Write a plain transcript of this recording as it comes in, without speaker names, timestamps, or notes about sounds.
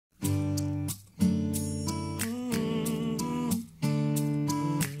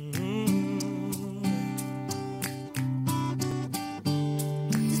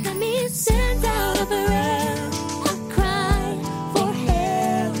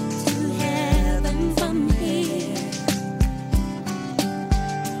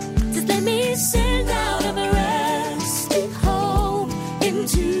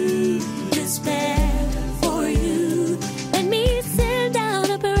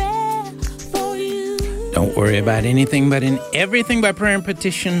Don't worry about anything, but in everything by prayer and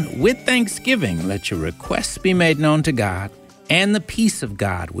petition with thanksgiving, let your requests be made known to God, and the peace of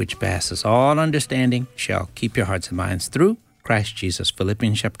God, which passes all understanding, shall keep your hearts and minds through Christ Jesus.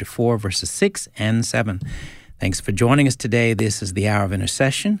 Philippians chapter 4, verses 6 and 7. Thanks for joining us today. This is the Hour of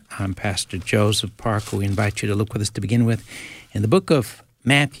Intercession. I'm Pastor Joseph Parker. We invite you to look with us to begin with in the book of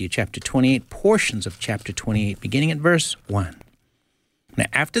Matthew, chapter 28, portions of chapter 28, beginning at verse 1. Now,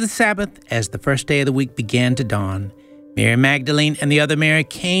 after the Sabbath, as the first day of the week began to dawn, Mary Magdalene and the other Mary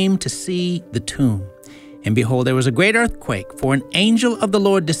came to see the tomb. And behold, there was a great earthquake, for an angel of the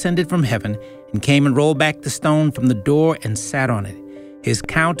Lord descended from heaven and came and rolled back the stone from the door and sat on it. His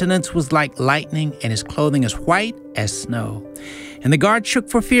countenance was like lightning, and his clothing as white as snow. And the guards shook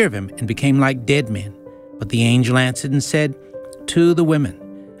for fear of him and became like dead men. But the angel answered and said to the women,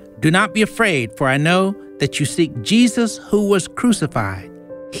 "Do not be afraid, for I know that you seek Jesus who was crucified.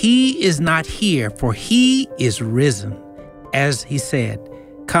 He is not here, for he is risen, as he said.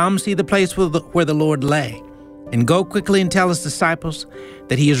 Come see the place where the Lord lay, and go quickly and tell his disciples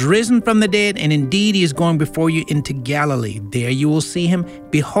that he is risen from the dead, and indeed he is going before you into Galilee. There you will see him.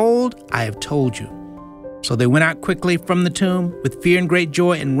 Behold, I have told you." So they went out quickly from the tomb with fear and great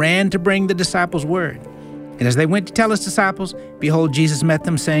joy and ran to bring the disciples word. And as they went to tell his disciples, behold, Jesus met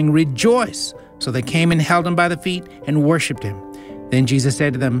them, saying, "Rejoice." So they came and held him by the feet and worshipped him. Then Jesus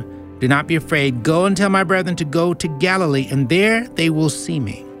said to them, "Do not be afraid. Go and tell my brethren to go to Galilee, and there they will see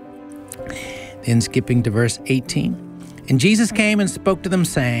me." Then skipping to verse 18. And Jesus came and spoke to them,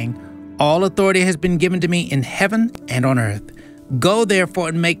 saying, "All authority has been given to me in heaven and on earth. Go therefore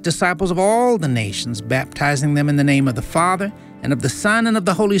and make disciples of all the nations, baptizing them in the name of the Father and of the Son and of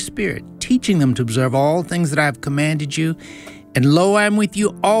the Holy Spirit, teaching them to observe all things that I have commanded you. And lo, I am with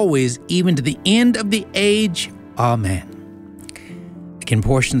you always, even to the end of the age. Amen." Again,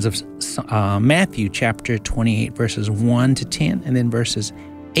 portions of Matthew chapter 28, verses 1 to 10, and then verses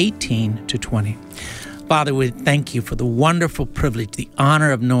 18 to 20. Father, we thank you for the wonderful privilege, the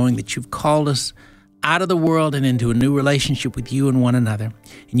honor of knowing that you've called us out of the world and into a new relationship with you and one another.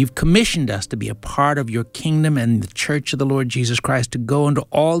 And you've commissioned us to be a part of your kingdom and the church of the Lord Jesus Christ, to go into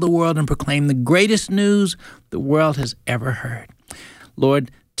all the world and proclaim the greatest news the world has ever heard.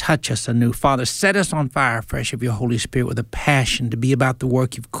 Lord, touch us anew. Father, set us on fire fresh of your Holy Spirit with a passion to be about the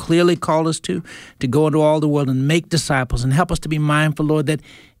work you've clearly called us to go into all the world and make disciples, and help us to be mindful, Lord, that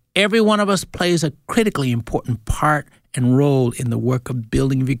every one of us plays a critically important part and role in the work of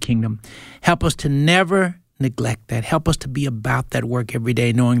building of your kingdom. Help us to never neglect that. Help us to be about that work every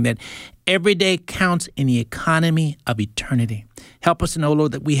day, knowing that every day counts in the economy of eternity. Help us to know,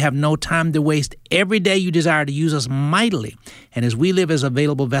 Lord, that we have no time to waste. Every day you desire to use us mightily. And as we live as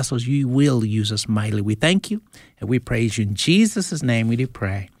available vessels, you will use us mightily. We thank you and we praise you. In Jesus' name we do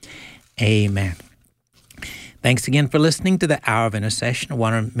pray. Amen. Thanks again for listening to the Hour of Intercession. I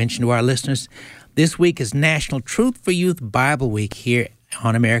want to mention to our listeners, this week is National Truth for Youth Bible Week here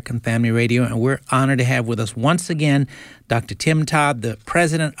on American Family Radio, and we're honored to have with us once again Dr. Tim Todd, the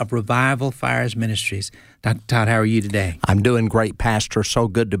president of Revival Fires Ministries. Dr. Todd, how are you today? I'm doing great, Pastor. So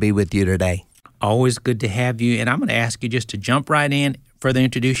good to be with you today. Always good to have you, and I'm going to ask you just to jump right in, further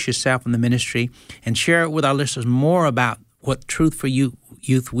introduce yourself and the ministry, and share with our listeners more about what Truth for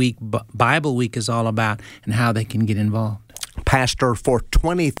Youth Week, Bible Week is all about, and how they can get involved. Pastor, for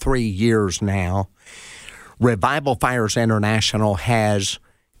 23 years now, Revival Fires International has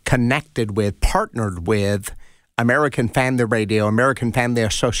partnered with American Family Radio, American Family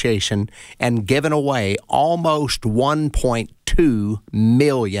Association, and given away almost 1.2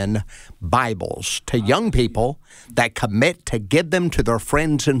 million Bibles to young people that commit to give them to their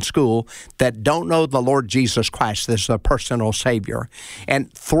friends in school that don't know the Lord Jesus Christ as their personal Savior.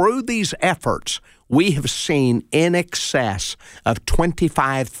 And through these efforts, we have seen in excess of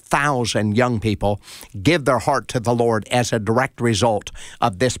 25,000 young people give their heart to the Lord as a direct result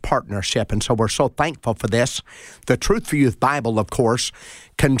of this partnership. And so we're so thankful for this. The Truth for Youth Bible, of course,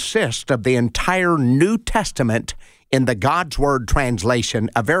 consists of the entire New Testament in the God's Word translation,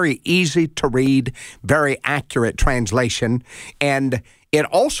 a very easy to read, very accurate translation. And it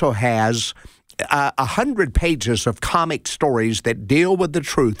also has 100 pages of comic stories that deal with the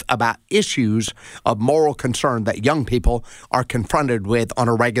truth about issues of moral concern that young people are confronted with on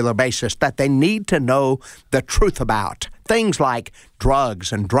a regular basis, that they need to know the truth about. Things like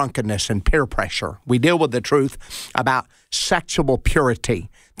drugs and drunkenness and peer pressure. We deal with the truth about sexual purity.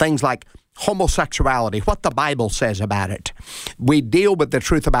 Things like homosexuality, what the Bible says about it. We deal with the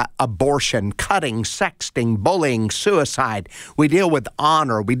truth about abortion, cutting, sexting, bullying, suicide. We deal with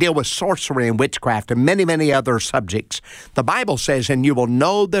honor. We deal with sorcery and witchcraft and many, many other subjects. The Bible says, and you will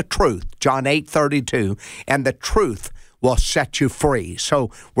know the truth, John 8:32, and the truth will set you free.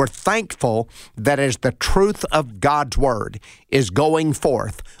 So we're thankful that as the truth of God's Word is going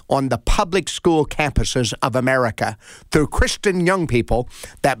forth on the public school campuses of America through Christian young people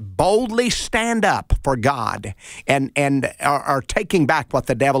that boldly stand up for God and are taking back what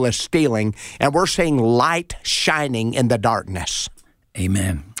the devil is stealing, and we're seeing light shining in the darkness.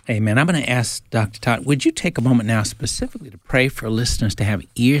 Amen. Amen. I'm going to ask Dr. Todd, would you take a moment now specifically to pray for listeners to have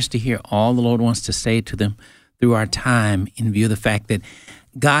ears to hear all the Lord wants to say to them through our time, in view of the fact that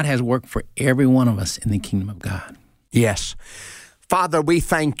God has worked for every one of us in the kingdom of God? Yes. Father, we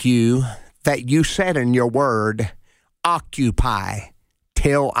thank you that you said in your word, occupy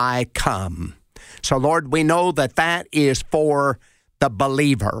till I come. So, Lord, we know that that is for the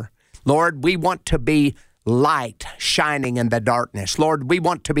believer. Lord, we want to be light shining in the darkness. Lord, we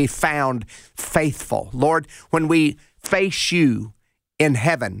want to be found faithful. Lord, when we face you in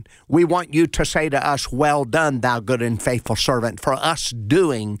heaven, we want you to say to us, well done, thou good and faithful servant, for us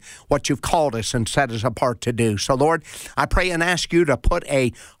doing what you've called us and set us apart to do. So, Lord, I pray and ask you to put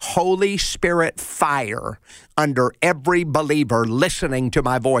a Holy Spirit fire under every believer listening to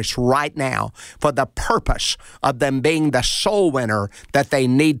my voice right now for the purpose of them being the soul winner that they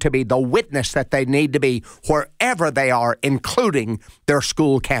need to be, the witness that they need to be wherever they are, including their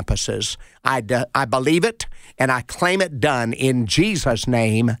school campuses. I believe it, and I claim it done in Jesus'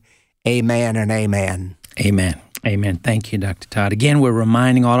 name. Amen and amen. Amen. Amen. Thank you, Dr. Todd. Again, we're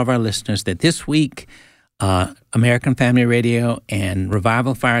reminding all of our listeners that this week, American Family Radio and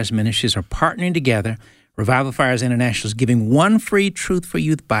Revival Fires Ministries are partnering together. Revival Fires International is giving one free Truth for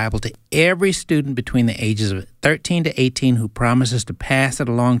Youth Bible to every student between the ages of 13 to 18 who promises to pass it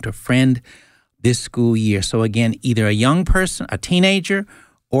along to a friend this school year. So again, either a young person, a teenager,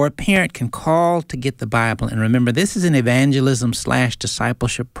 or a parent can call to get the Bible. And remember, this is an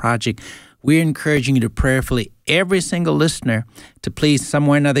evangelism/discipleship project. We're encouraging you to prayerfully, every single listener, to please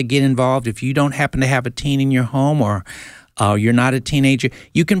somewhere or another get involved. If you don't happen to have a teen in your home or you're not a teenager,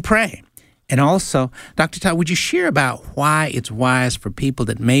 you can pray. And also, Dr. Todd, would you share about why it's wise for people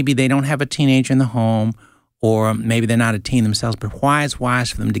that maybe they don't have a teenager in the home, or maybe they're not a teen themselves, but why it's wise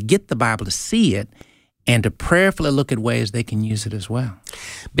for them to get the Bible, to see it, and to prayerfully look at ways they can use it as well?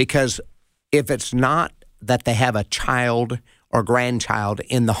 Because if it's not that they have a child or grandchild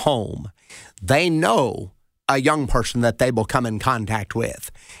in the home, they know a young person that they will come in contact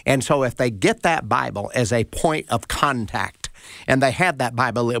with. And so if they get that Bible as a point of contact, and they have that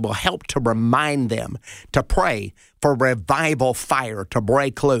Bible, it will help to remind them to pray for revival fire to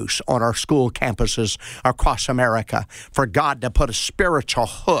break loose on our school campuses across America, for God to put a spiritual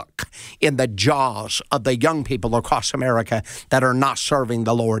hook in the jaws of the young people across America that are not serving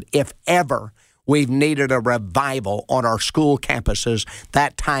the Lord. If ever we've needed a revival on our school campuses,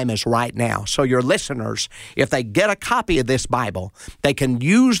 that time is right now. So your listeners, if they get a copy of this Bible, they can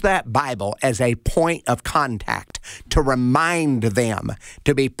use that Bible as a point of contact to remind them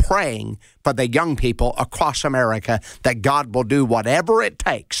to be praying for the young people across America, that God will do whatever it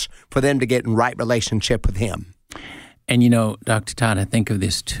takes for them to get in right relationship with Him. And you know, Dr. Todd, I think of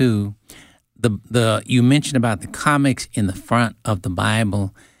this too. You mentioned about the comics in the front of the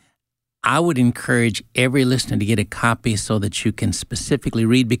Bible. I would encourage every listener to get a copy so that you can specifically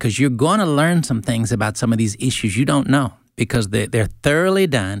read, because you're going to learn some things about some of these issues you don't know, because they're thoroughly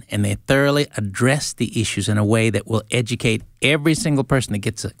done and they thoroughly address the issues in a way that will educate every single person that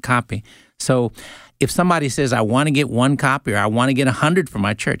gets a copy. So if somebody says, I want to get one copy or I want to get 100 for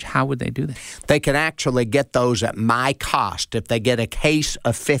my church, how would they do that? They can actually get those at my cost if they get a case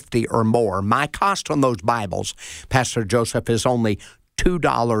of 50 or more. My cost on those Bibles, Pastor Joseph, is only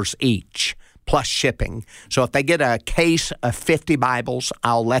 $2 each, plus shipping. So if they get a case of 50 Bibles,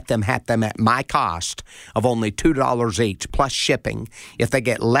 I'll let them have them at my cost of only $2 each, plus shipping. If they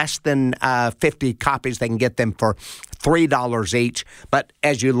get less than 50 copies, they can get them for $3 each. But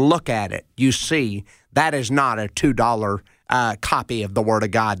as you look at it, you see that is not a $2 copy of the Word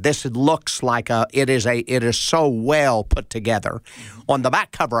of God. This looks like it is so well put together. On the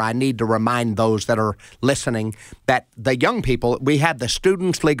back cover, I need to remind those that are listening that the young people, we have the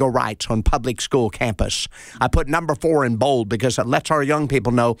students' legal rights on public school campus. I put number 4 in bold because it lets our young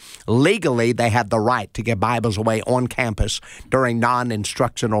people know legally they have the right to give Bibles away on campus during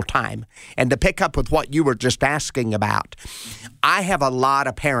non-instructional time. And to pick up with what you were just asking about, I have a lot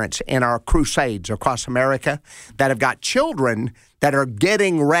of parents in our crusades across America that have got children that are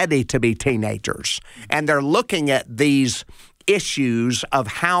getting ready to be teenagers, and they're looking at these issues of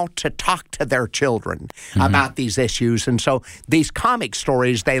how to talk to their children about these issues. And so these comic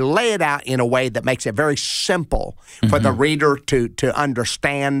stories, they lay it out in a way that makes it very simple for the reader to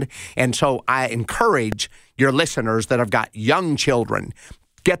understand. And so I encourage your listeners that have got young children,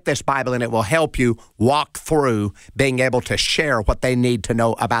 get this Bible, and it will help you walk through being able to share what they need to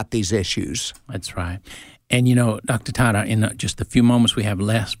know about these issues. That's right. And, you know, Dr. Todd, in just the few moments we have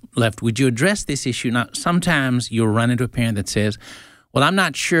left, would you address this issue? Now, sometimes you'll run into a parent that says, well, I'm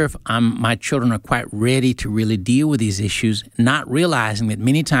not sure if my children are quite ready to really deal with these issues, not realizing that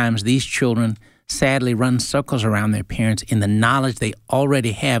many times these children sadly run circles around their parents in the knowledge they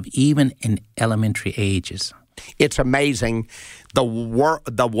already have, even in elementary ages. It's amazing the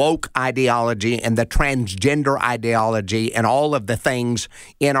woke ideology and the transgender ideology and all of the things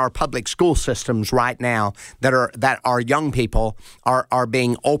in our public school systems right now that our young people are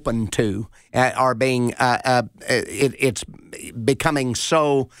being open to, are being it's becoming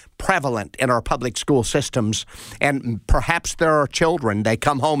so prevalent in our public school systems. And perhaps there are children, they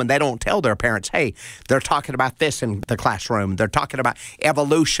come home and they don't tell their parents, hey, they're talking about this in the classroom. They're talking about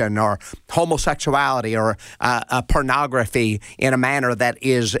evolution or homosexuality or pornography in a manner that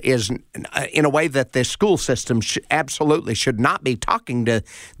is in a way that the school system absolutely should not be talking to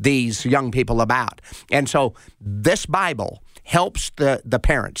these young people about. And so this Bible helps the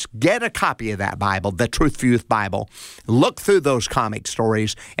parents get a copy of that Bible, the Truth for Youth Bible, look through those comic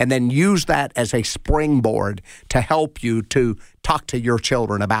stories, and then use that as a springboard to help you to talk to your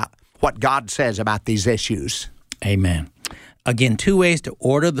children about what God says about these issues. Amen. Again, 2 ways to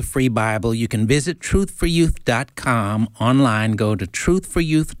order the free Bible. You can visit truthforyouth.com online. Go to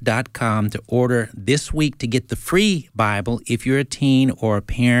truthforyouth.com to order this week to get the free Bible if you're a teen or a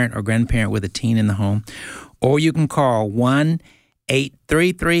parent or grandparent with a teen in the home. Or you can call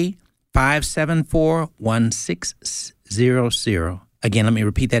 1-833-574-1600. Again, let me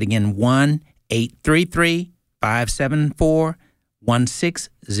repeat that again,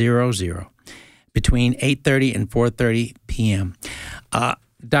 1-833-574-1600. Between 8:30 and 4:30 p.m.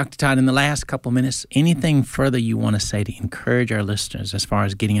 Dr. Todd, in the last couple minutes, anything further you want to say to encourage our listeners as far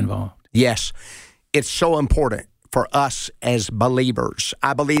as getting involved? Yes, it's so important for us as believers.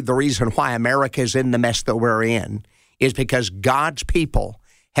 I believe the reason why America is in the mess that we're in is because God's people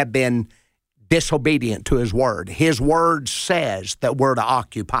have been disobedient to His Word. His Word says that we're to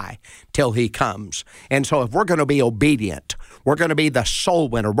occupy till He comes. And so if we're going to be obedient, we're going to be the soul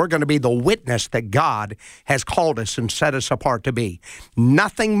winner. We're going to be the witness that God has called us and set us apart to be.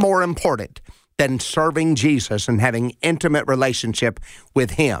 Nothing more important than serving Jesus and having intimate relationship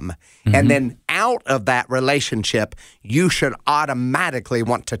with Him. And then out of that relationship, you should automatically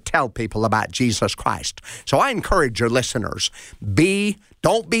want to tell people about Jesus Christ. So I encourage your listeners,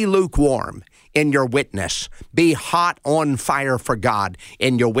 don't be lukewarm in your witness. Be hot on fire for God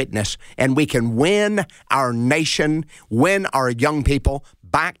in your witness, and we can win our nation, win our young people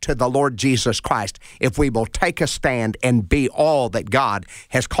back to the Lord Jesus Christ if we will take a stand and be all that God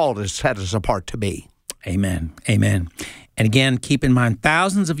has called us, set us apart to be. Amen. Amen. And again, keep in mind,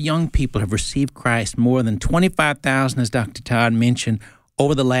 thousands of young people have received Christ, more than 25,000, as Dr. Todd mentioned,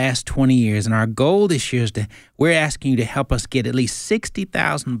 over the last 20 years. And our goal this year is we're asking you to help us get at least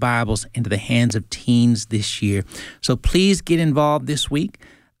 60,000 Bibles into the hands of teens this year. So please get involved this week.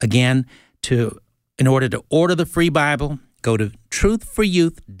 Again, in order to order the free Bible, go to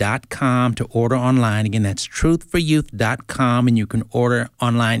truthforyouth.com to order online. Again, that's truthforyouth.com, and you can order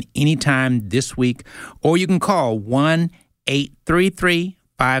online anytime this week. Or you can call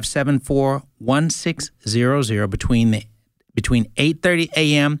 1-833-574-1600 between 8:30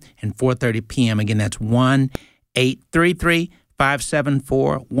 a.m. and 4:30 p.m. Again, that's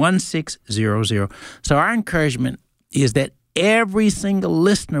 1-833-574-1600. So our encouragement is that every single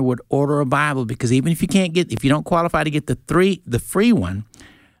listener would order a Bible, because even if you don't qualify to get the free one,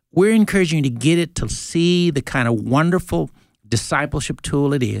 we're encouraging you to get it to see the kind of wonderful discipleship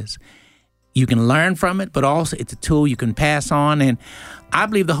tool it is. You can learn from it, but also it's a tool you can pass on. And I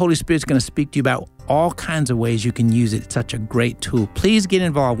believe the Holy Spirit's going to speak to you about all kinds of ways you can use it. It's such a great tool. Please get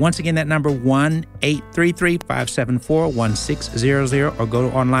involved. Once again, that number, 1-833-574-1600, or go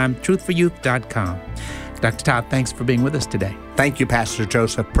to online, truthforyouth.com. Dr. Todd, thanks for being with us today. Thank you, Pastor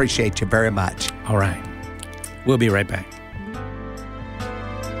Joseph. Appreciate you very much. All right. We'll be right back.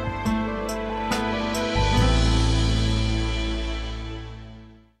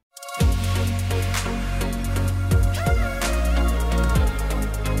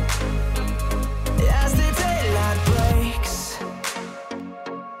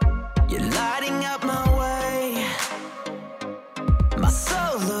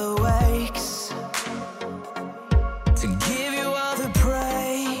 soul awakes to give you all the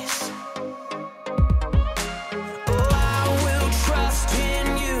praise. Oh, I will trust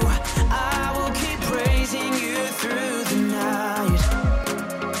in you. I will keep praising you through the night.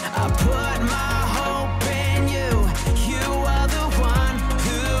 I put my hope in you. You are the one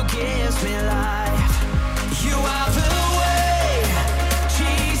who gives me life. You are the way.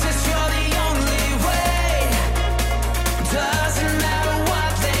 Jesus, you're the only way. Doesn't matter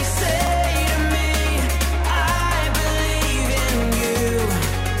what they say to me. I believe in you.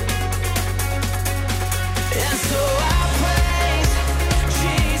 And so I praise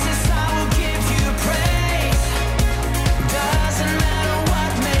Jesus, I will give you praise. Doesn't matter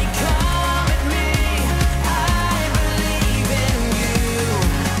what may come at me. I believe in you.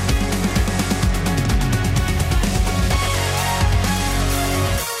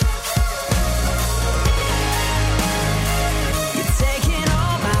 You're taking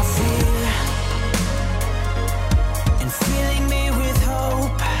all my fear and filling me with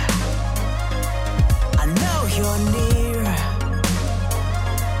hope. I know you're near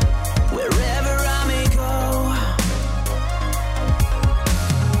wherever I may go.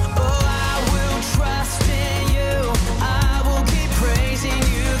 Oh, I will trust in you. I will keep praising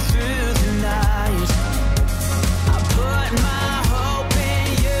you through the night. I put my hope in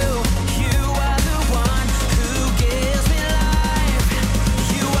you. You are the one who gives me life.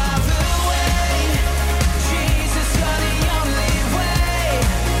 You are the way. Jesus, you're the only way.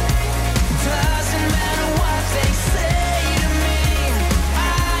 Doesn't matter what they say to me.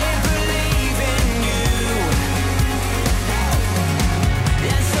 I believe in you.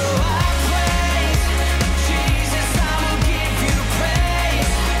 And so I praise Jesus, I will give you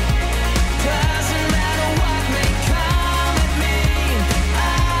praise. Doesn't matter what may come at me.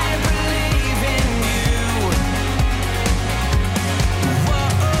 I believe in you. Whoa,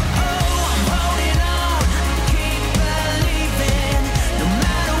 I'm holding on. Keep believing. No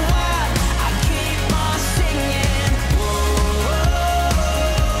matter what, I keep on singing.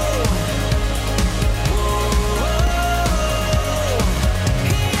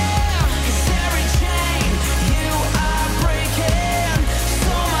 Yeah, 'cause every chain you are breaking.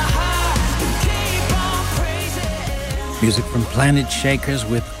 So my heart will keep on praising. Music from Planet Shakers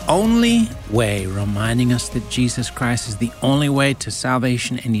with Only Way, reminding us that Jesus Christ is the only way to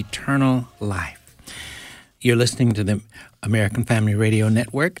salvation and eternal life. You're listening to the American Family Radio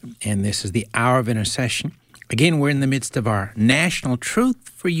Network, and this is the Hour of Intercession. Again, we're in the midst of our National Truth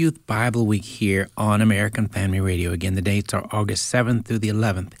for Youth Bible Week here on American Family Radio. Again, the dates are August 7th through the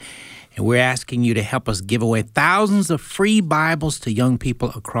 11th. And we're asking you to help us give away thousands of free Bibles to young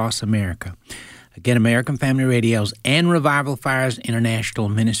people across America. Again, American Family Radio's and Revival Fires International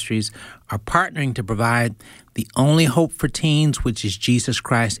Ministries are partnering to provide the only hope for teens, which is Jesus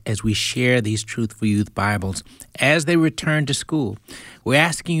Christ, as we share these Truth for Youth Bibles as they return to school. We're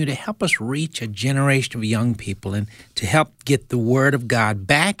asking you to help us reach a generation of young people and to help get the Word of God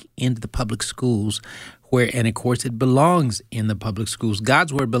back into the public schools and of course, it belongs in the public schools.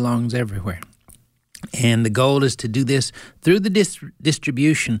 God's Word belongs everywhere. And the goal is to do this through the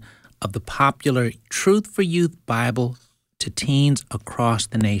distribution of the popular Truth for Youth Bible to teens across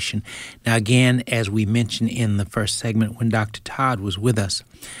the nation. Now, again, as we mentioned in the first segment when Dr. Todd was with us,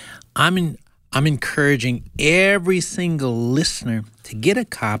 I'm encouraging every single listener to get a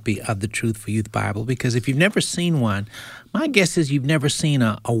copy of the Truth for Youth Bible, because if you've never seen one, my guess is you've never seen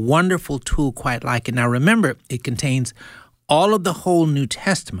a wonderful tool quite like it. Now, remember, it contains all of the whole New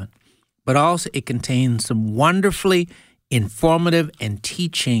Testament, but also it contains some wonderfully informative and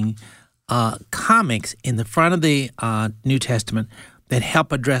teaching comics in the front of the New Testament that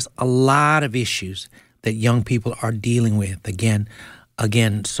help address a lot of issues that young people are dealing with. Again,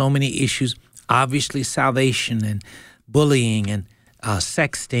 so many issues, obviously salvation and bullying and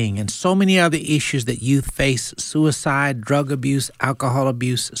sexting and so many other issues that youth face, suicide, drug abuse, alcohol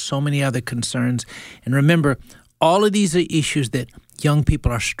abuse, so many other concerns. And remember, all of these are issues that young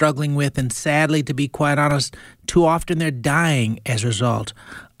people are struggling with, and sadly, to be quite honest, too often they're dying as a result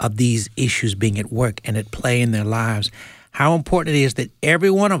of these issues being at work and at play in their lives. How important it is that every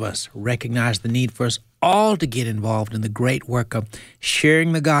one of us recognize the need for us all to get involved in the great work of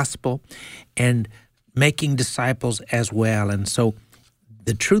sharing the gospel and making disciples as well. And so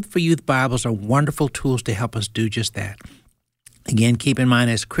the Truth for Youth Bibles are wonderful tools to help us do just that. Again, keep in mind,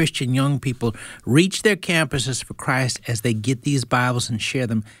 as Christian young people reach their campuses for Christ as they get these Bibles and share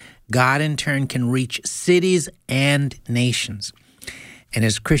them, God in turn can reach cities and nations. And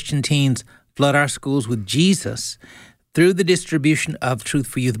as Christian teens flood our schools with Jesus through the distribution of Truth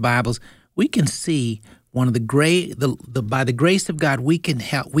for Youth Bibles, we can see one of the great, by the grace of God, we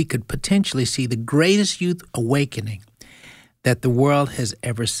could potentially see the greatest youth awakening that the world has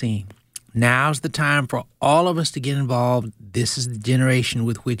ever seen. Now's the time for all of us to get involved. This is the generation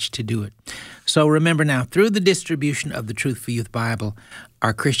with which to do it. So remember now, through the distribution of the Truth for Youth Bible,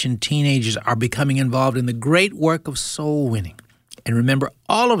 our Christian teenagers are becoming involved in the great work of soul winning. And remember,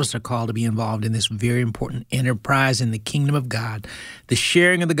 all of us are called to be involved in this very important enterprise in the kingdom of God, the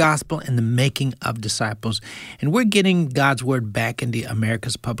sharing of the gospel and the making of disciples. And we're getting God's word back into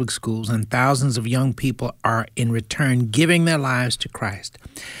America's public schools, and thousands of young people are in return giving their lives to Christ.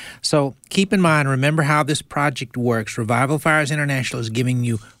 So keep in mind, remember how this project works. Revival Fires International is giving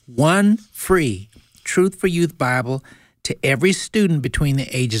you one free Truth for Youth Bible to every student between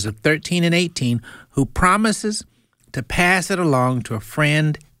the ages of 13 and 18 who promises to pass it along to a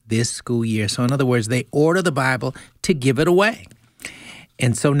friend this school year. So in other words, they order the Bible to give it away.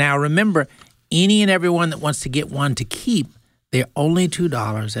 And so now remember, any and everyone that wants to get one to keep, they're only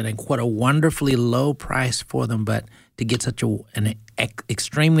 $2, and what a wonderfully low price for them, but to get such an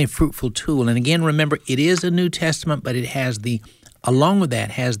extremely fruitful tool. And again, remember, it is a New Testament, but it has along with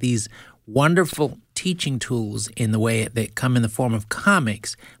that, has these wonderful teaching tools in the way that come in the form of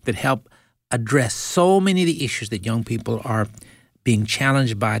comics that help address so many of the issues that young people are being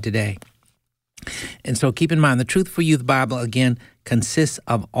challenged by today. And so keep in mind, the Truth for Youth Bible, again, consists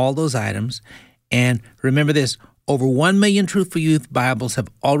of all those items. And remember this, over 1 million Truth for Youth Bibles have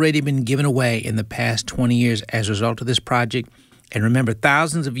already been given away in the past 20 years as a result of this project. And remember,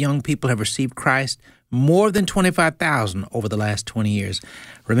 thousands of young people have received Christ, more than 25,000 over the last 20 years.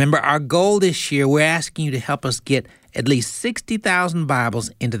 Remember, our goal this year, we're asking you to help us get at least 60,000 Bibles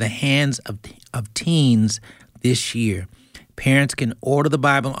into the hands of teens this year. Parents can order the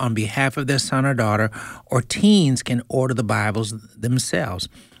Bible on behalf of their son or daughter, or teens can order the Bibles themselves.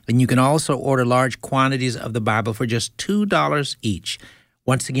 And you can also order large quantities of the Bible for just $2 each.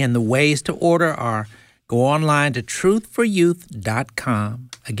 Once again, the ways to order are go online to truthforyouth.com.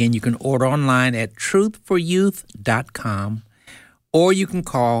 Again, you can order online at truthforyouth.com, or you can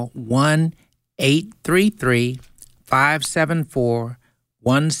call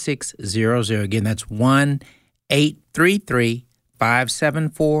 1-833-574-1600. Again, that's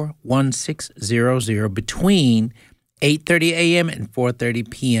 1-833-574-1600 between 8:30 a.m. and 4:30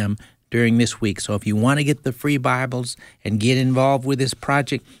 p.m. during this week. So if you want to get the free Bibles and get involved with this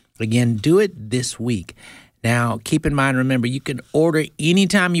project, again, do it this week. Now, keep in mind, remember, you can order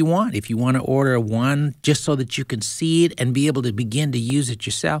anytime you want. If you want to order one just so that you can see it and be able to begin to use it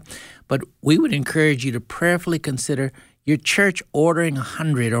yourself. But we would encourage you to prayerfully consider your church ordering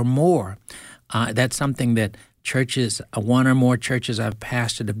 100 or more. That's something that churches, one or more churches I've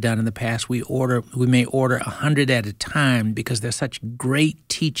pastored have done in the past. We may order 100 at a time because they're such great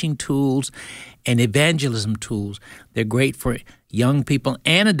teaching tools and evangelism tools. They're great for young people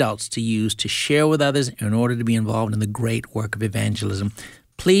and adults to use to share with others in order to be involved in the great work of evangelism.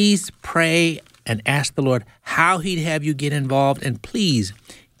 Please pray and ask the Lord how He'd have you get involved, and please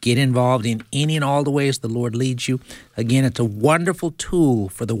get involved in any and all the ways the Lord leads you. Again, it's a wonderful tool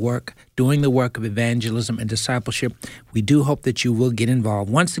for the work, doing the work of evangelism and discipleship. We do hope that you will get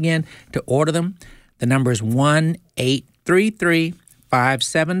involved. Once again, to order them, the number is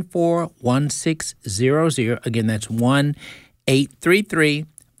 1-833-574-1600. Again, that's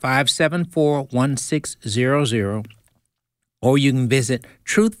 1-833-574-1600. Or you can visit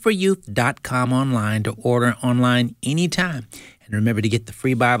truthforyouth.com online to order online anytime. And remember, to get the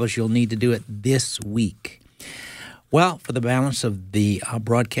free Bibles, you'll need to do it this week. Well, for the balance of the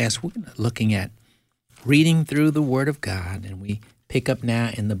broadcast, we're looking at reading through the Word of God. And we pick up now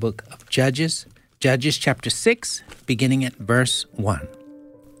in the book of Judges chapter 6, beginning at verse 1.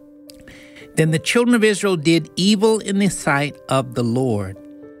 Then the children of Israel did evil in the sight of the Lord.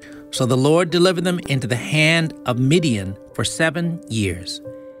 So the Lord delivered them into the hand of Midian for 7 years.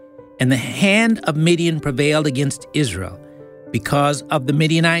 And the hand of Midian prevailed against Israel. Because of the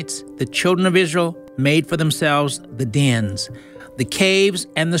Midianites, the children of Israel made for themselves the dens, the caves,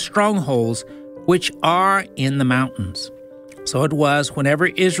 and the strongholds which are in the mountains. So it was, whenever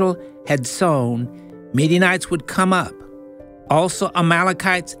Israel had sown, Midianites would come up. Also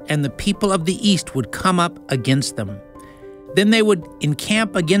Amalekites and the people of the east would come up against them. Then they would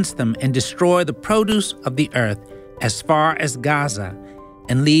encamp against them and destroy the produce of the earth as far as Gaza,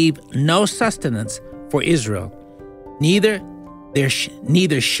 and leave no sustenance for Israel, neither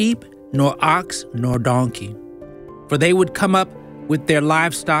sheep, nor ox, nor donkey. For they would come up with their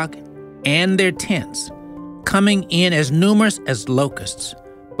livestock and their tents, coming in as numerous as locusts.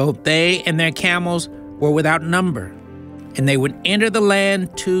 Both they and their camels were without number, and they would enter the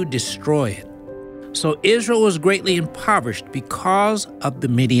land to destroy it. So Israel was greatly impoverished because of the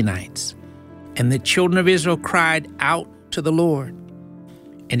Midianites. And the children of Israel cried out to the Lord.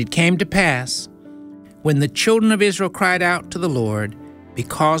 And it came to pass, when the children of Israel cried out to the Lord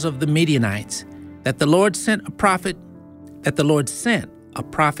because of the Midianites, that the Lord sent a prophet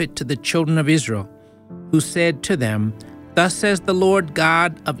to the children of Israel, who said to them, Thus says the Lord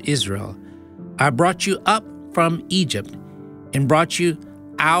God of Israel, I brought you up from Egypt and brought you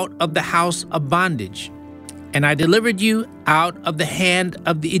out of the house of bondage, and I delivered you out of the hand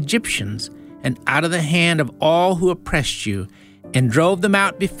of the Egyptians and out of the hand of all who oppressed you, and drove them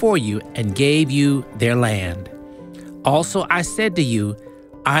out before you and gave you their land. Also I said to you,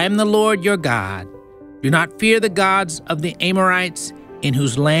 I am the Lord your God. Do not fear the gods of the Amorites in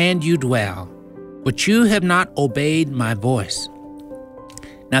whose land you dwell, but you have not obeyed my voice.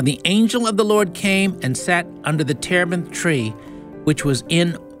 Now the angel of the Lord came and sat under the terebinth tree, which was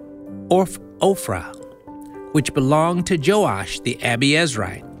in Ophrah, which belonged to Joash the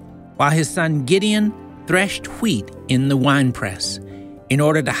Abiezrite, while his son Gideon threshed wheat in the winepress, in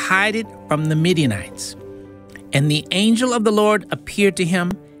order to hide it from the Midianites. And the angel of the Lord appeared to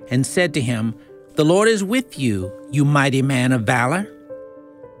him and said to him, The Lord is with you, you mighty man of valor.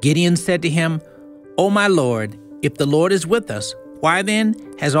 Gideon said to him, O my Lord, if the Lord is with us, why then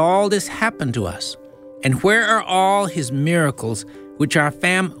has all this happened to us? And where are all his miracles which our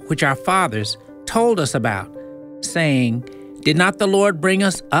fathers told us about, saying, Did not the Lord bring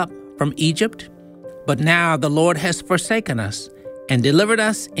us up from Egypt? But now the Lord has forsaken us and delivered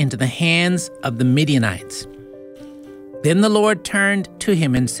us into the hands of the Midianites. Then the Lord turned to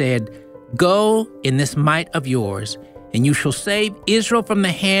him and said, Go in this might of yours, and you shall save Israel from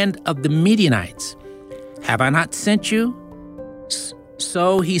the hand of the Midianites. Have I not sent you?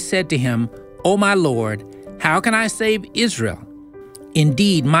 So he said to him, O my Lord, how can I save Israel?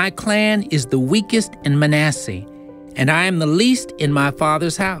 Indeed, my clan is the weakest in Manasseh, and I am the least in my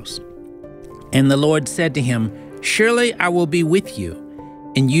father's house. And the Lord said to him, Surely I will be with you,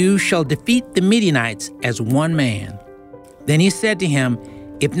 and you shall defeat the Midianites as one man. Then he said to him,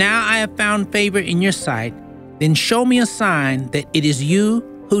 If now I have found favor in your sight, then show me a sign that it is you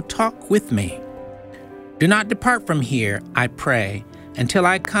who talk with me. Do not depart from here, I pray, until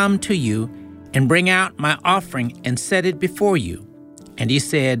I come to you and bring out my offering and set it before you. And he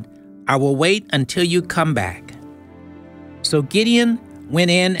said, I will wait until you come back. So Gideon went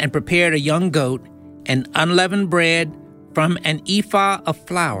in and prepared a young goat and unleavened bread from an ephah of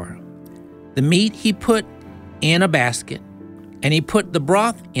flour. The meat he put in a basket, and he put the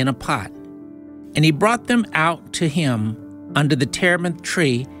broth in a pot. And he brought them out to him under the terebinth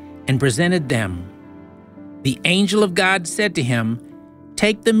tree and presented them. The angel of God said to him,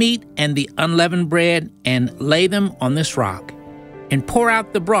 Take the meat and the unleavened bread and lay them on this rock, and pour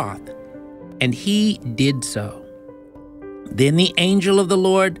out the broth. And he did so. Then the angel of the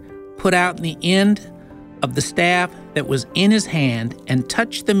Lord put out the end of the staff that was in his hand and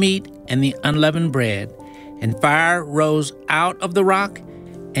touched the meat and the unleavened bread, and fire rose out of the rock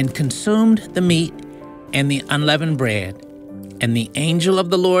and consumed the meat and the unleavened bread. And the angel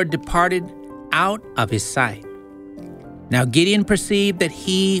of the Lord departed out of his sight. Now Gideon perceived that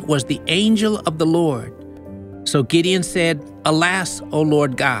he was the angel of the Lord. So Gideon said, Alas, O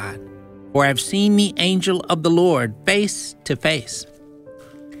Lord God, for I have seen the angel of the Lord face to face.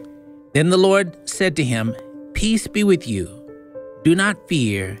 Then the Lord said to him, Peace be with you. Do not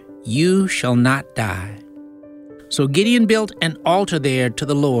fear, you shall not die. So Gideon built an altar there to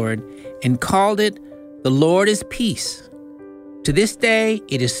the Lord and called it, The Lord is Peace. To this day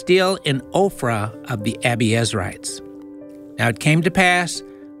it is still in Ophrah of the Abiezrites. Now it came to pass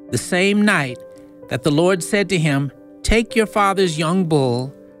the same night that the Lord said to him, Take your father's young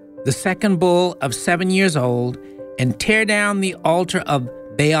bull, the second bull of 7 years old, and tear down the altar of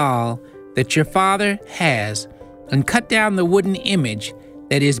Baal that your father has, and cut down the wooden image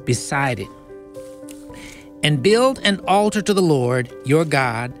that is beside it. And build an altar to the Lord your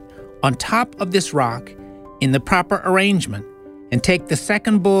God on top of this rock in the proper arrangement, and take the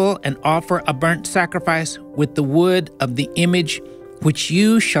second bull and offer a burnt sacrifice with the wood of the image which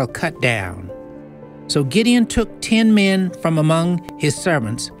you shall cut down. So Gideon took 10 men from among his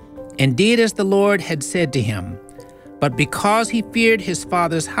servants and did as the Lord had said to him. But because he feared his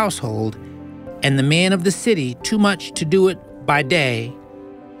father's household and the men of the city too much to do it by day,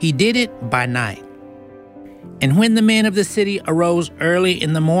 he did it by night. And when the men of the city arose early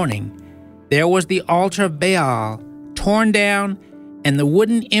in the morning, there was the altar of Baal torn down, and the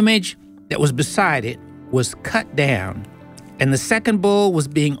wooden image that was beside it was cut down, and the second bull was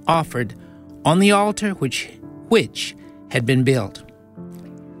being offered on the altar which had been built.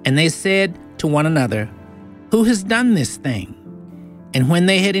 And they said to one another, "Who has done this thing?" And when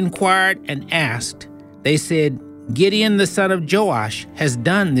they had inquired and asked, they said, "Gideon the son of Joash has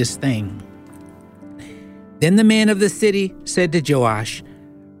done this thing." Then the men of the city said to Joash,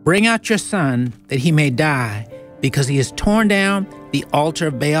 "Bring out your son, that he may die, because he has torn down the altar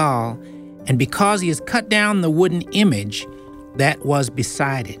of Baal, and because he has cut down the wooden image that was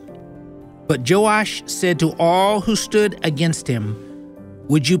beside it." But Joash said to all who stood against him,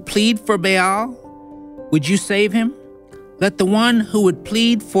 "Would you plead for Baal? Would you save him? Let the one who would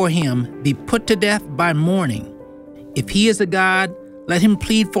plead for him be put to death by morning. If he is a god, let him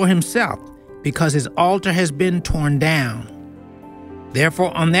plead for himself, because his altar has been torn down."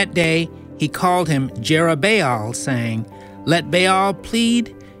 Therefore on that day he called him Jerubbaal, saying, Let Baal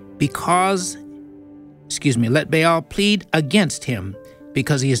plead against him,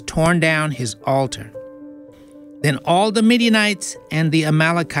 because he has torn down his altar. Then all the Midianites and the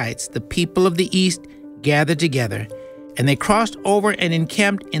Amalekites, the people of the east, gathered together, and they crossed over and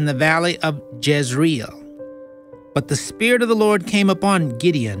encamped in the valley of Jezreel. But the Spirit of the Lord came upon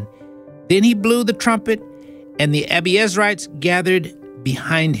Gideon. Then he blew the trumpet, and the Abiezrites gathered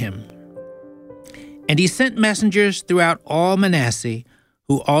behind him. And he sent messengers throughout all Manasseh,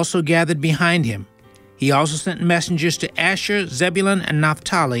 who also gathered behind him. He also sent messengers to Asher, Zebulun, and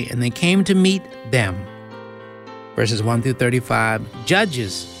Naphtali, and they came to meet them. Verses 1 through 35,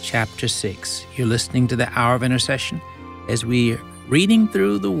 Judges chapter 6. You're listening to the Hour of Intercession as we're reading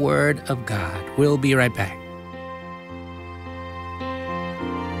through the Word of God. We'll be right back.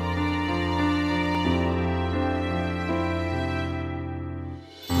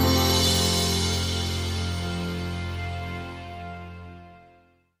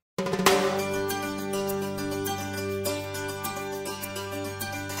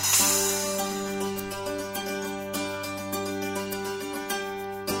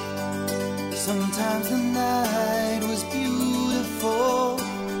 Sometimes the night was beautiful.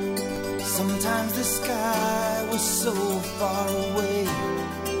 Sometimes the sky was so far away.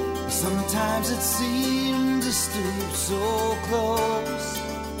 Sometimes it seemed to stoop so close.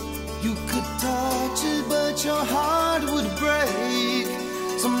 You could touch it, but your heart would break.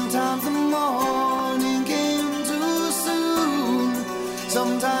 Sometimes the morning came too soon.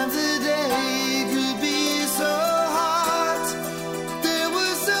 Sometimes the day could be so hot. There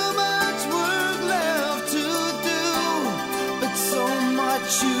was so much work left to do, but so much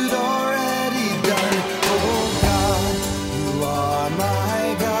you'd already done. Oh God, you are my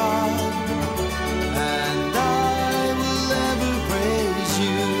God, and I will ever praise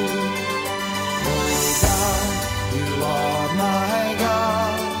you. Oh God, you are my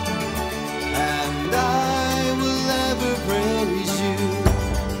God, and I will ever praise you.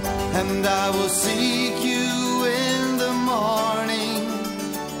 And I will seek you in the morning,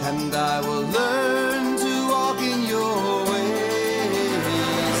 and I will learn to walk in your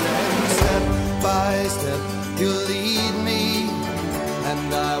ways. And step by step you lead me, and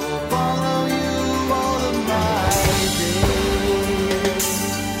I will follow you all of my days.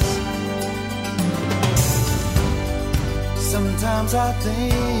 Sometimes I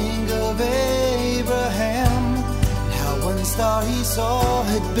think of Abraham, how one star he saw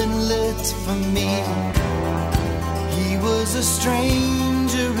had been lit for me. He was a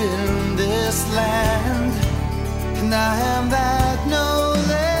stranger in this land, and I am that no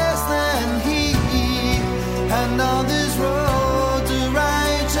less than he. And on this road to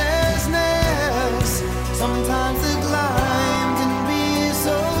righteousness, sometimes the climb can be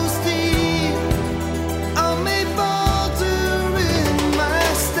so steep. I may falter in my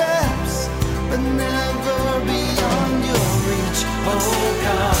steps, but never beyond your reach. Oh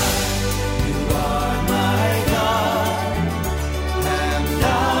God, you are my God, and I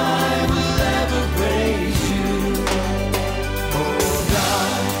will ever praise you. Oh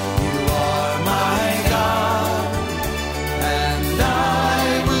God, you are my God, and I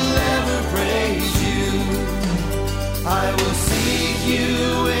will ever praise you. I will seek you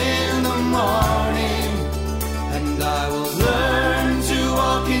in the morning, and I will learn to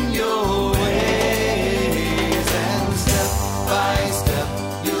walk in your ways. And step by step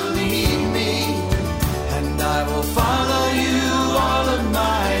you lead me, and I will follow you all of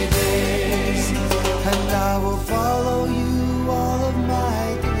my days. And I will follow you all of my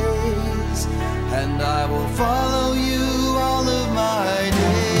days. And I will follow you all of my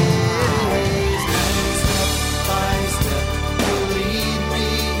days. And step by step you lead me,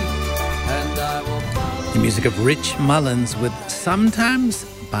 and I will follow. The music of Rich Mullins with Sometimes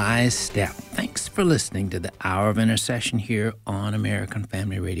by Step. Thanks for listening to the Hour of Intercession here on American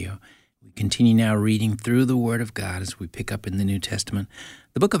Family Radio. We Continue now reading through the Word of God as we pick up in the New Testament.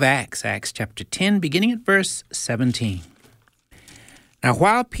 The book of Acts, Acts chapter 10, beginning at verse 17. Now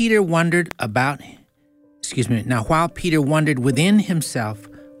while Peter wondered within himself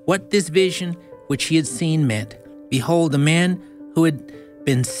what this vision which he had seen meant, behold, the men who had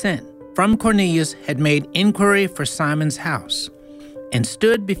been sent from Cornelius had made inquiry for Simon's house, and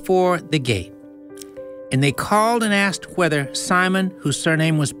stood before the gate. And they called and asked whether Simon, whose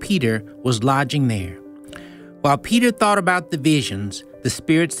surname was Peter, was lodging there. While Peter thought about the visions, the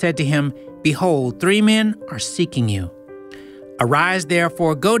Spirit said to him, Behold, 3 men are seeking you. Arise,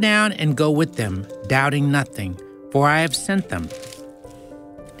 therefore, go down and go with them, doubting nothing, for I have sent them.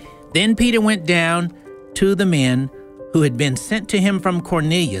 Then Peter went down to the men who had been sent to him from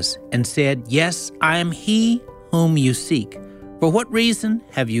Cornelius, and said, Yes, I am he whom you seek. For what reason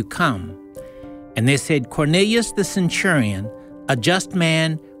have you come? And they said, Cornelius the centurion, a just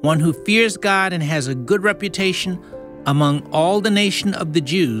man, one who fears God and has a good reputation among all the nation of the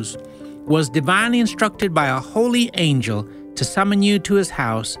Jews, was divinely instructed by a holy angel to summon you to his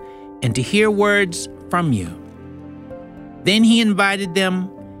house and to hear words from you. Then he invited them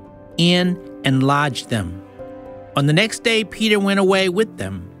in and lodged them. On the next day, Peter went away with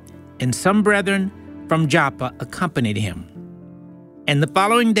them, and some brethren from Joppa accompanied him. And the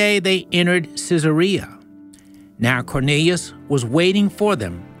following day they entered Caesarea. Now Cornelius was waiting for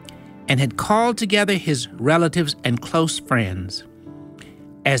them, and had called together his relatives and close friends.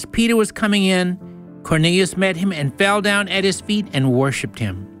 As Peter was coming in, Cornelius met him and fell down at his feet and worshipped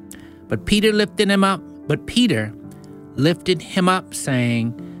him. But Peter lifted him up,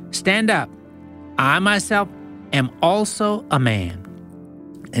 saying, Stand up, I myself am also a man.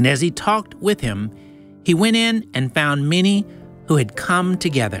 And as he talked with him, he went in and found many who had come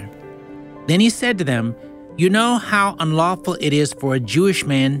together. Then he said to them, You know how unlawful it is for a Jewish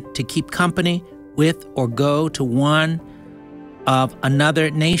man to keep company with or go to one of another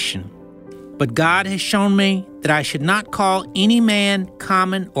nation. But God has shown me that I should not call any man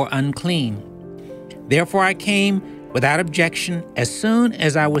common or unclean. Therefore I came without objection as soon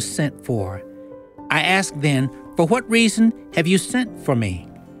as I was sent for. I asked then, For what reason have you sent for me?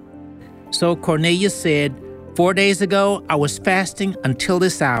 So Cornelius said, 4 days ago I was fasting until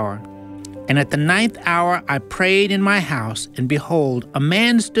this hour, and at the 9th hour I prayed in my house, and behold, a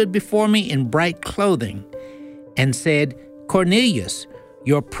man stood before me in bright clothing, and said, Cornelius,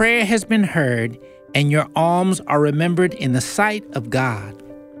 your prayer has been heard, and your alms are remembered in the sight of God.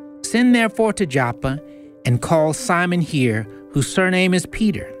 Send therefore to Joppa, and call Simon here, whose surname is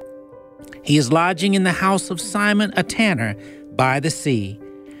Peter. He is lodging in the house of Simon a tanner by the sea.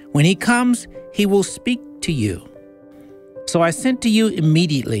 When he comes, he will speak to you. So I sent to you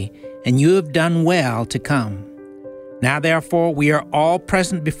immediately, and you have done well to come. Now therefore we are all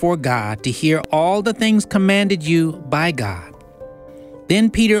present before God to hear all the things commanded you by God. Then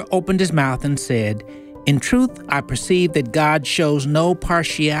Peter opened his mouth and said, In truth I perceive that God shows no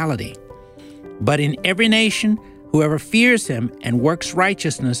partiality, but in every nation whoever fears him and works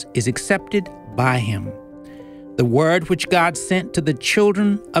righteousness is accepted by him. The word which God sent to the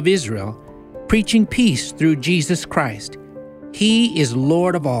children of Israel, preaching peace through Jesus Christ. He is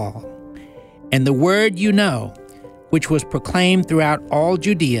Lord of all. And the word you know, which was proclaimed throughout all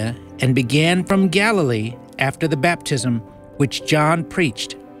Judea and began from Galilee after the baptism which John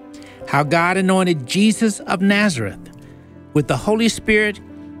preached, how God anointed Jesus of Nazareth with the Holy Spirit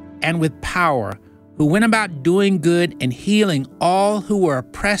and with power, who went about doing good and healing all who were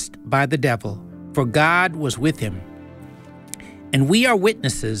oppressed by the devil, for God was with him. And we are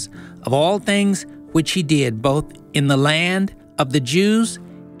witnesses of all things which he did, both in the land of the Jews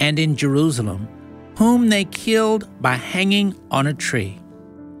and in Jerusalem, whom they killed by hanging on a tree.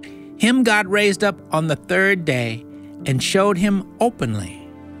 Him God raised up on the 3rd day and showed him openly,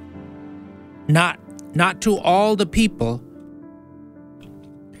 not to all the people,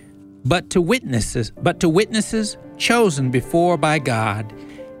 but to witnesses chosen before by God,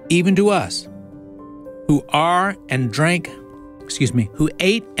 even to us, who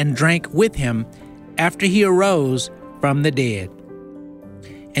ate and drank with him after he arose from the dead.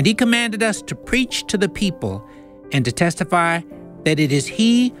 And he commanded us to preach to the people and to testify that it is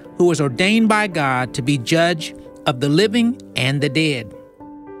he who was ordained by God to be judge of the living and the dead.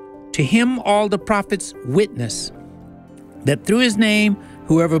 To him all the prophets witness that through his name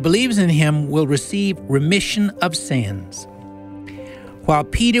whoever believes in him will receive remission of sins. While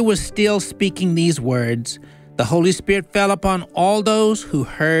Peter was still speaking these words, the Holy Spirit fell upon all those who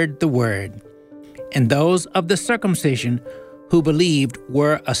heard the word. And those of the circumcision who believed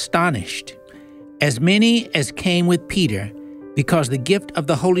were astonished, as many as came with Peter, because the gift of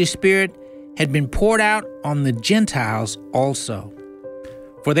the Holy Spirit had been poured out on the Gentiles also.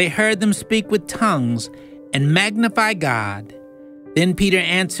 For they heard them speak with tongues and magnify God. Then Peter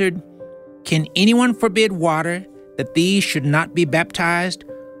answered, Can anyone forbid water that these should not be baptized,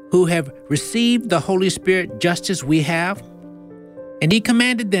 who have received the Holy Spirit just as we have? And he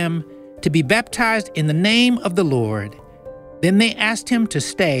commanded them to be baptized in the name of the Lord. Then they asked him to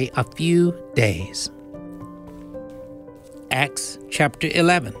stay a few days. Acts chapter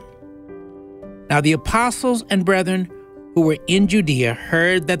 11. Now the apostles and brethren who were in Judea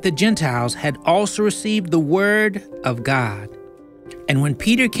heard that the Gentiles had also received the word of God. And when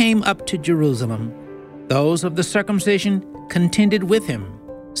Peter came up to Jerusalem, those of the circumcision contended with him,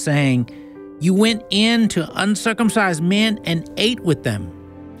 saying, You went in to uncircumcised men and ate with them.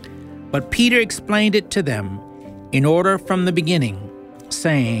 But Peter explained it to them in order from the beginning,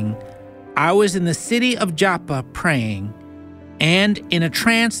 saying, I was in the city of Joppa praying, and in a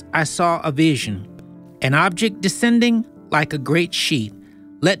trance I saw a vision, an object descending like a great sheet,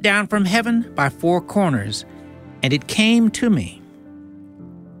 let down from heaven by four corners, and it came to me.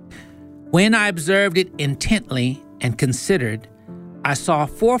 When I observed it intently and considered, I saw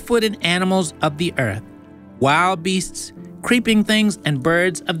four-footed animals of the earth, wild beasts, creeping things, and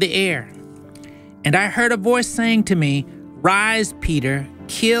birds of the air. And I heard a voice saying to me, Rise, Peter,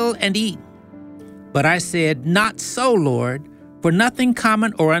 kill and eat. But I said, Not so, Lord, for nothing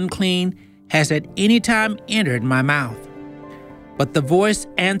common or unclean has at any time entered my mouth. But the voice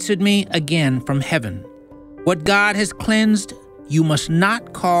answered me again from heaven, What God has cleansed, you must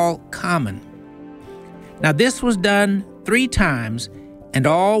not call common. Now this was done 3 times, and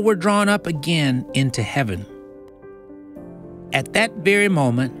all were drawn up again into heaven. At that very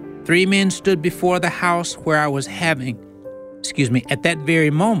moment, 3 men stood before the house where I was At that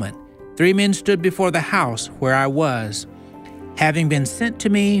very moment, 3 men stood before the house where I was, having been sent to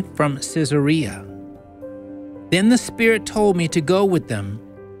me from Caesarea. Then the Spirit told me to go with them,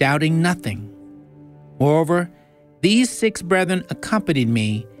 doubting nothing. Moreover, these 6 brethren accompanied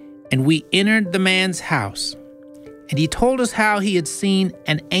me, and we entered the man's house. And he told us how he had seen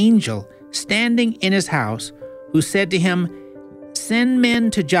an angel standing in his house, who said to him, Send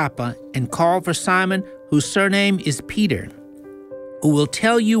men to Joppa and call for Simon, whose surname is Peter, who will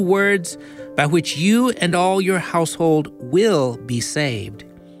tell you words by which you and all your household will be saved.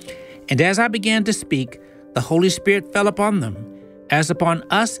 And as I began to speak, the Holy Spirit fell upon them, as upon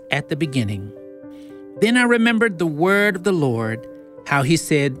us at the beginning. Then I remembered the word of the Lord, how he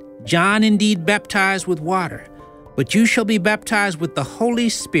said, John indeed baptized with water, but you shall be baptized with the Holy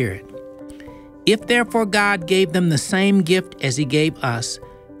Spirit. If therefore God gave them the same gift as he gave us,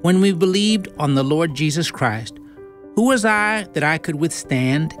 when we believed on the Lord Jesus Christ, who was I that I could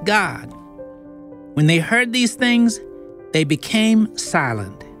withstand God? When they heard these things, they became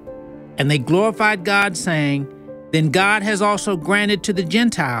silent, and they glorified God, saying, Then God has also granted to the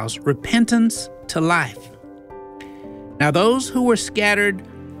Gentiles repentance to life. Now those who were scattered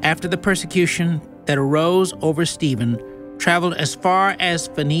after the persecution that arose over Stephen traveled as far as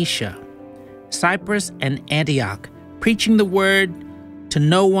Phoenicia, Cyprus, and Antioch, preaching the word to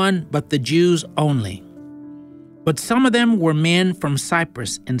no one but the Jews only. But some of them were men from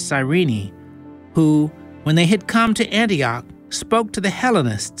Cyprus and Cyrene, who, when they had come to Antioch, spoke to the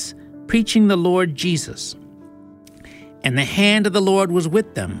Hellenists, preaching the Lord Jesus. And the hand of the Lord was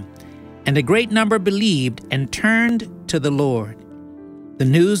with them, and a great number believed and turned to the Lord. The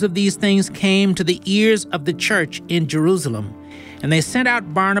news of these things came to the ears of the church in Jerusalem, and they sent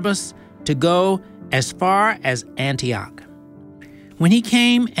out Barnabas to go as far as Antioch. When he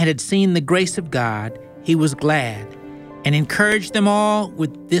came and had seen the grace of God, he was glad and encouraged them all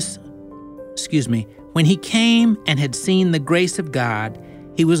with this. When he came and had seen the grace of God,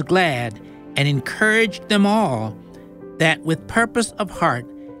 he was glad and encouraged them all that with purpose of heart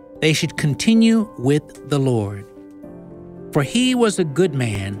they should continue with the Lord. For he was a good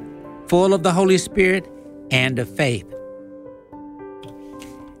man, full of the Holy Spirit and of faith.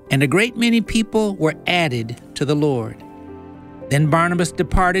 And a great many people were added to the Lord. Then Barnabas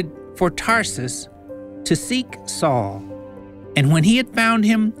departed for Tarsus to seek Saul. And when he had found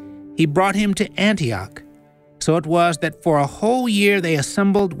him, he brought him to Antioch. So it was that for a whole year they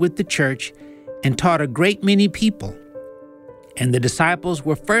assembled with the church and taught a great many people. And the disciples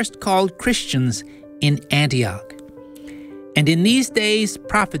were first called Christians in Antioch. And in these days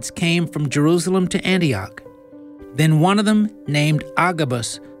prophets came from Jerusalem to Antioch. Then one of them, named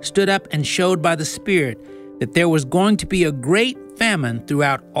Agabus, stood up and showed by the Spirit that there was going to be a great famine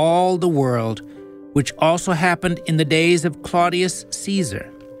throughout all the world, which also happened in the days of Claudius Caesar.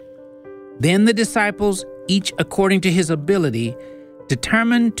 Then the disciples, each according to his ability,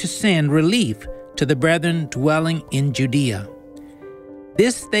 determined to send relief to the brethren dwelling in Judea.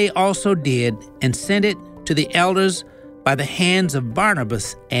 This they also did, and sent it to the elders by the hands of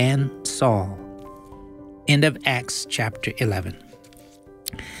Barnabas and Saul. End of Acts chapter 11.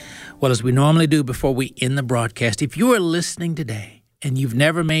 Well, as we normally do before we end the broadcast, if you are listening today and you've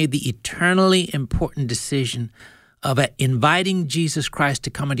never made the eternally important decision of inviting Jesus Christ to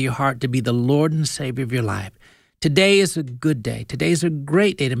come into your heart to be the Lord and Savior of your life, today is a good day. Today is a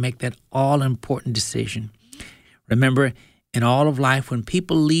great day to make that all-important decision. Remember, in all of life, when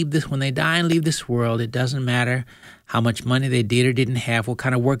they die and leave this world, it doesn't matter how much money they did or didn't have, what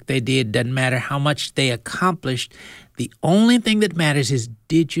kind of work they did, it doesn't matter how much they accomplished. The only thing that matters is,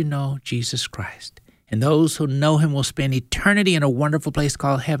 did you know Jesus Christ? And those who know him will spend eternity in a wonderful place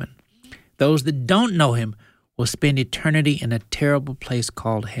called heaven. Those that don't know him will spend eternity in a terrible place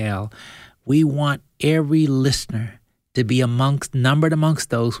called hell. We want every listener to be numbered amongst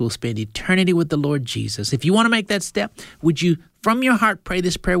those who will spend eternity with the Lord Jesus. If you want to make that step, would you, from your heart, pray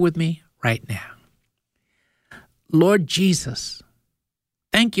this prayer with me right now? Lord Jesus,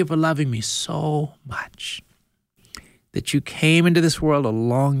 thank you for loving me so much that you came into this world a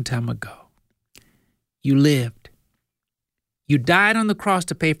long time ago. You lived. You died on the cross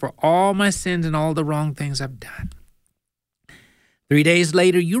to pay for all my sins and all the wrong things I've done. 3 days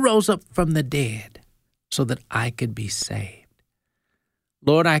later, you rose up from the dead so that I could be saved.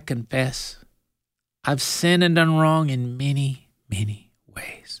 Lord, I confess I've sinned and done wrong in many, many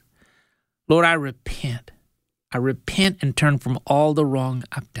ways. Lord, I repent. I repent and turn from all the wrong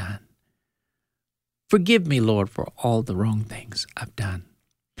I've done. Forgive me, Lord, for all the wrong things I've done.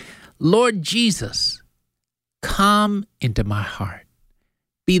 Lord Jesus, come into my heart.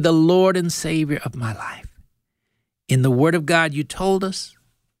 Be the Lord and Savior of my life. In the Word of God, you told us,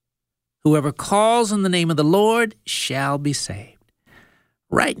 whoever calls on the name of the Lord shall be saved.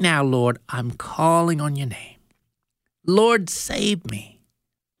 Right now, Lord, I'm calling on your name. Lord, save me.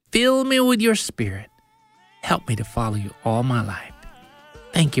 Fill me with your Spirit. Help me to follow you all my life.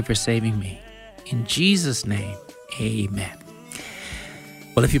 Thank you for saving me. In Jesus' name, amen.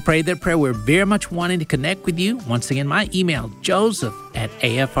 Well, if you prayed that prayer, we're very much wanting to connect with you. Once again, my email,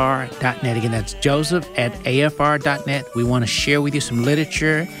 joseph@afr.net. Again, that's joseph@afr.net. We want to share with you some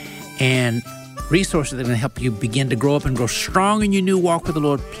literature and resources that are going to help you begin to grow up and grow strong in your new walk with the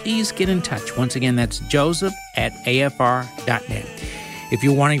Lord. Please get in touch. Once again, that's joseph@afr.net. If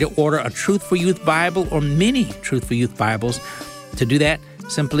you're wanting to order a Truth for Youth Bible or many Truth for Youth Bibles, to do that,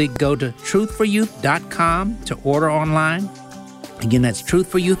 simply go to truthforyouth.com to order online. Again, that's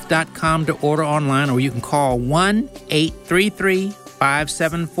truthforyouth.com to order online, or you can call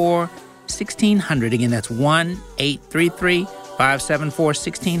 1-833-574-1600. Again, that's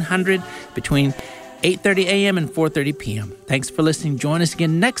 1-833-574-1600 between 8:30 a.m. and 4:30 p.m. Thanks for listening. Join us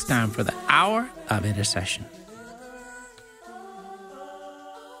again next time for the Hour of Intercession.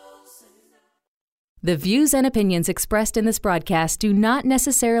 The views and opinions expressed in this broadcast do not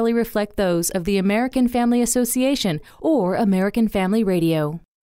necessarily reflect those of the American Family Association or American Family Radio.